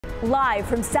Live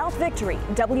from South Victory,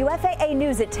 WFAA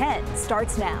News at 10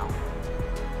 starts now.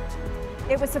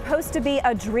 It was supposed to be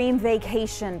a dream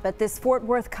vacation, but this Fort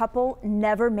Worth couple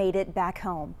never made it back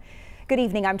home. Good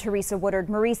evening, I'm Teresa Woodard.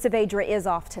 Marie Saavedra is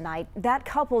off tonight. That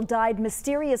couple died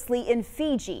mysteriously in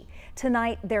Fiji.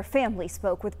 Tonight, their family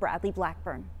spoke with Bradley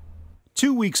Blackburn.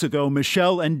 2 weeks ago,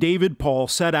 Michelle and David Paul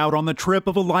set out on the trip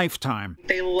of a lifetime.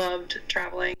 They loved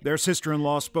traveling. Their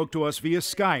sister-in-law spoke to us via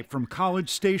Skype from College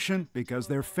Station because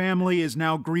their family is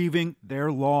now grieving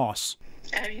their loss.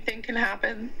 Anything can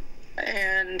happen,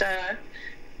 and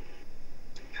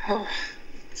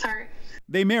sorry.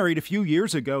 They married a few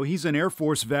years ago. He's an Air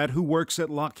Force vet who works at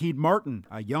Lockheed Martin,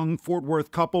 a young Fort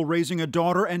Worth couple raising a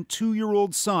daughter and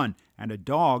 2-year-old son and a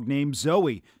dog named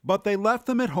Zoe. But they left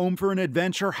them at home for an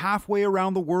adventure halfway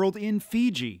around the world in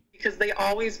Fiji. Because they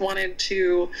always wanted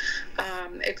to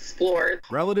explore.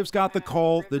 Relatives got the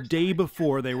call the day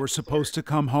before they were supposed to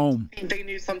come home. They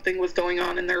knew something was going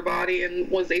on in their body and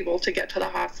was able to get to the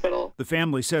hospital. The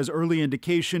family says early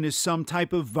indication is some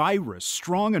type of virus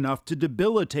strong enough to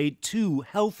debilitate 2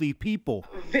 healthy people.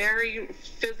 Very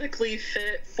physically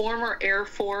fit, former Air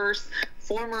Force,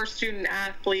 former student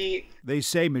athlete. They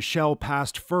say Michelle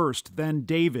passed first, then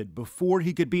David, before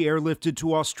he could be airlifted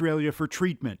to Australia for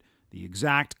treatment. The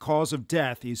exact cause of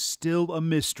death is still a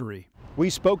mystery. We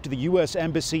spoke to the U.S.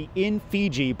 Embassy in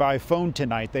Fiji by phone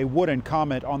tonight. They wouldn't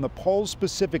comment on the Pauls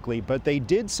specifically, but they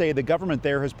did say the government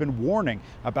there has been warning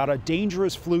about a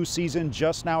dangerous flu season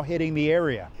just now hitting the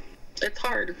area. It's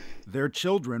hard. Their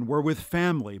children were with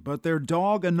family, but their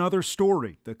dog another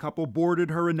story. The couple boarded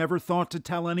her and never thought to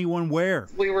tell anyone where.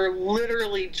 We were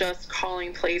literally just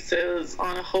calling places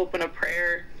on a hope and a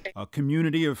prayer. A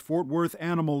community of Fort Worth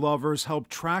animal lovers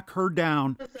helped track her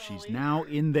down. She's now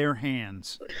in their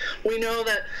hands. We know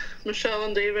that Michelle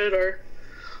and David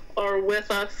are with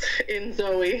us in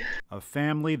Zoe. A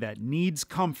family that needs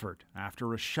comfort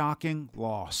after a shocking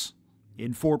loss.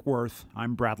 In Fort Worth,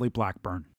 I'm Bradley Blackburn.